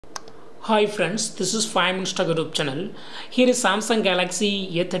Hi friends, this is 5 Minutes YouTube channel. Here is Samsung Galaxy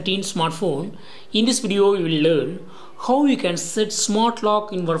A13 smartphone. In this video, you will learn how you can set smart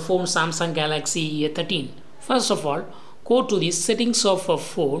lock in your phone Samsung Galaxy A13. First of all, go to the settings of a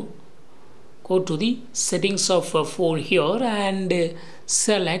phone. Go to the settings of a phone here and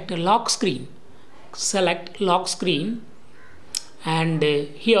select lock screen. Select lock screen and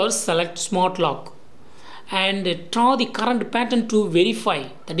here select smart lock. And draw the current pattern to verify,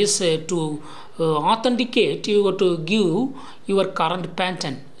 that is to authenticate. You have to give your current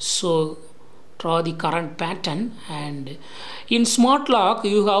pattern. So draw the current pattern, and in smart lock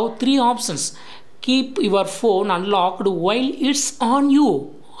you have three options. Keep your phone unlocked while it's on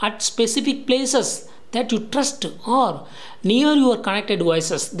you at specific places that you trust or near your connected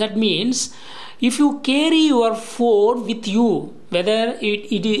devices. That means if you carry your phone with you, whether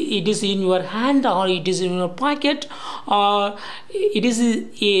it is in your hand or it is in your pocket or it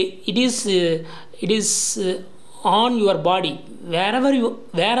is on your body,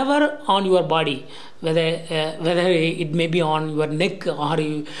 wherever on your body, whether it may be on your neck or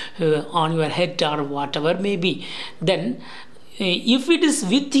on your head or whatever may be, then if it is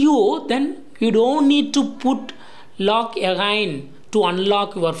with you, then you don't need to put lock again to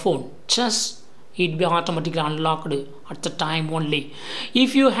unlock your phone. Just it be automatically unlocked at the time only.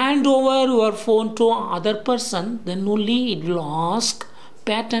 If you hand over your phone to other person, then only it will ask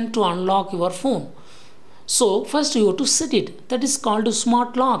pattern to unlock your phone. So first you have to set it. That is called a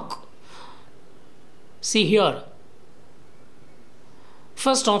smart lock. See here.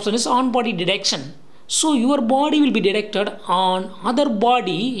 First option is on body detection. So your body will be detected, on other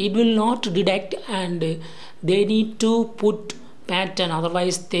body it will not detect, and they need to put pattern,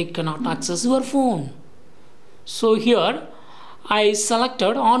 otherwise they cannot access your phone. So here I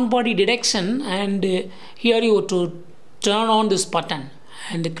selected on body detection, and here you have to turn on this button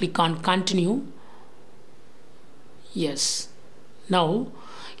and click on continue. Yes, now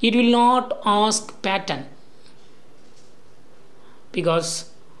it will not ask pattern because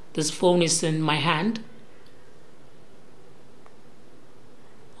this phone is in my hand,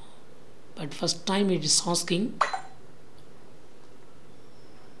 but first time it is asking.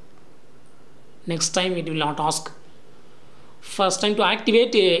 Next time it will not ask. First time to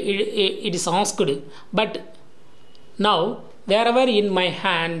activate it is asked, but now wherever in my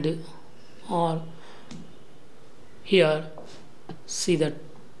hand or here, see that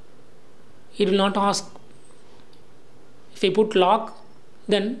it will not ask. If I put lock,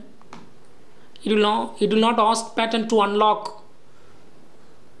 then it will not ask pattern to unlock.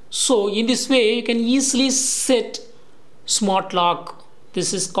 So in this way you can easily set smart lock.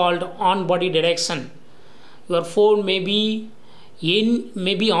 This is called on body detection. Your phone may be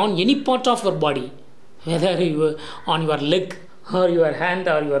on any part of your body, whether you on your leg or your hand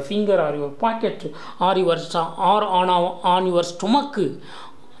or your finger or your pocket or on your stomach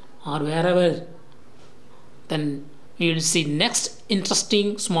or wherever. Then you will see next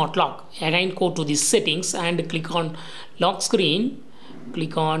interesting smart lock. Again go to the settings and click on lock screen.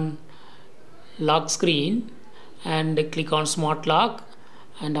 Click on lock screen and click on smart lock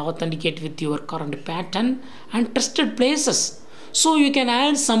and authenticate with your current pattern and trusted places. So you can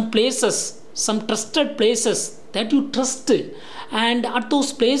add some places, some trusted places that you trust, and at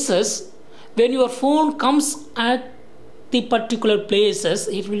those places when your phone comes at the particular places,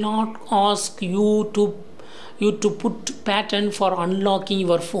 it will not ask you to put pattern for unlocking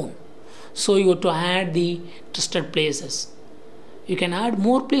your phone. So you have to add the trusted places. You can add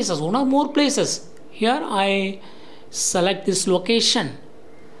more places, one or more places. Here I select this location,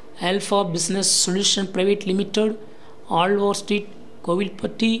 Alpha Business Solution Private Limited, Alvar Street,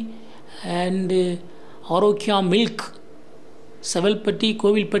 Kovilpatti, and Arokya Milk, Savalpatti,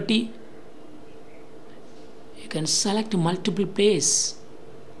 Kovilpatti. You can select multiple places.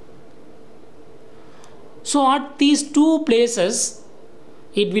 So at these two places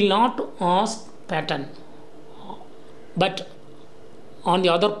it will not ask pattern, but on the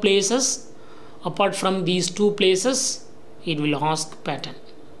other places apart from these two places it will ask pattern.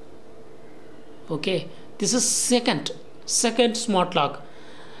 Okay, this is second smart lock.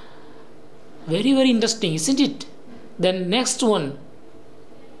 Very interesting, isn't it? Then next one,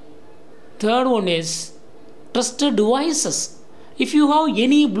 third one is trusted devices. If you have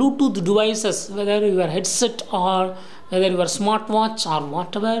any Bluetooth devices, whether your headset or whether your smartwatch or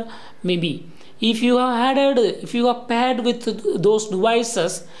whatever maybe, if you have paired with those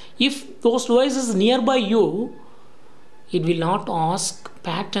devices, if those devices nearby you, it will not ask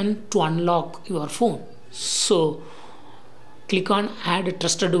pattern to unlock your phone. So click on add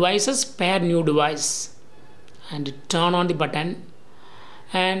trusted devices, pair new device, and turn on the button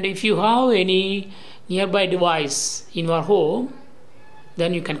And if you have any nearby device in your home,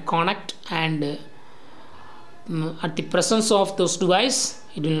 then you can connect, and at the presence of those device,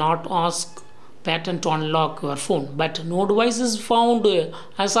 it will not ask pattern to unlock your phone. But no device is found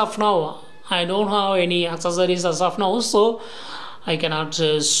as of now. I don't have any accessories as of now, so I cannot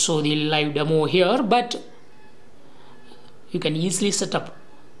show the live demo here, but you can easily set up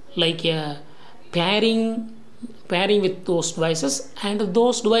like a pairing with those devices, and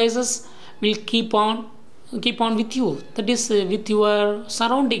those devices will keep on with you, that is with your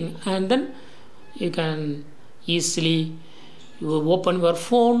surrounding, and then you can easily open your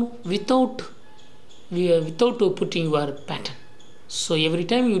phone without putting your pattern. So every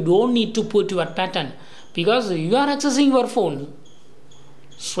time you don't need to put your pattern because you are accessing your phone.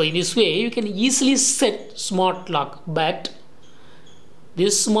 So in this way you can easily set smart lock. But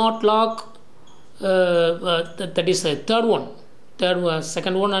this smart lock, that is a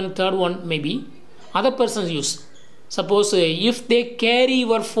second one and third one, maybe other persons use. Suppose if they carry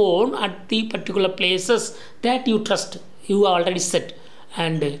your phone at the particular places that you trust, you already set,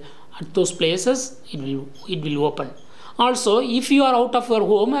 and at those places it will open. Also, if you are out of your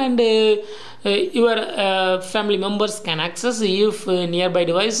home and your family members can access, if nearby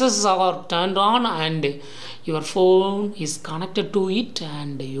devices are turned on and your phone is connected to it,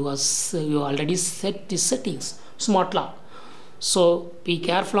 and you already set the settings, smart lock. So be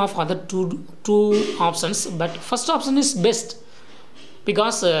careful of other two options, but first option is best,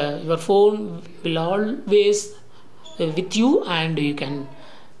 because your phone will always with you, and you can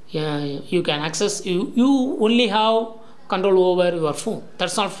access, you only have control over your phone.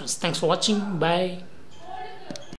 That's all, friends. Thanks for watching. Bye.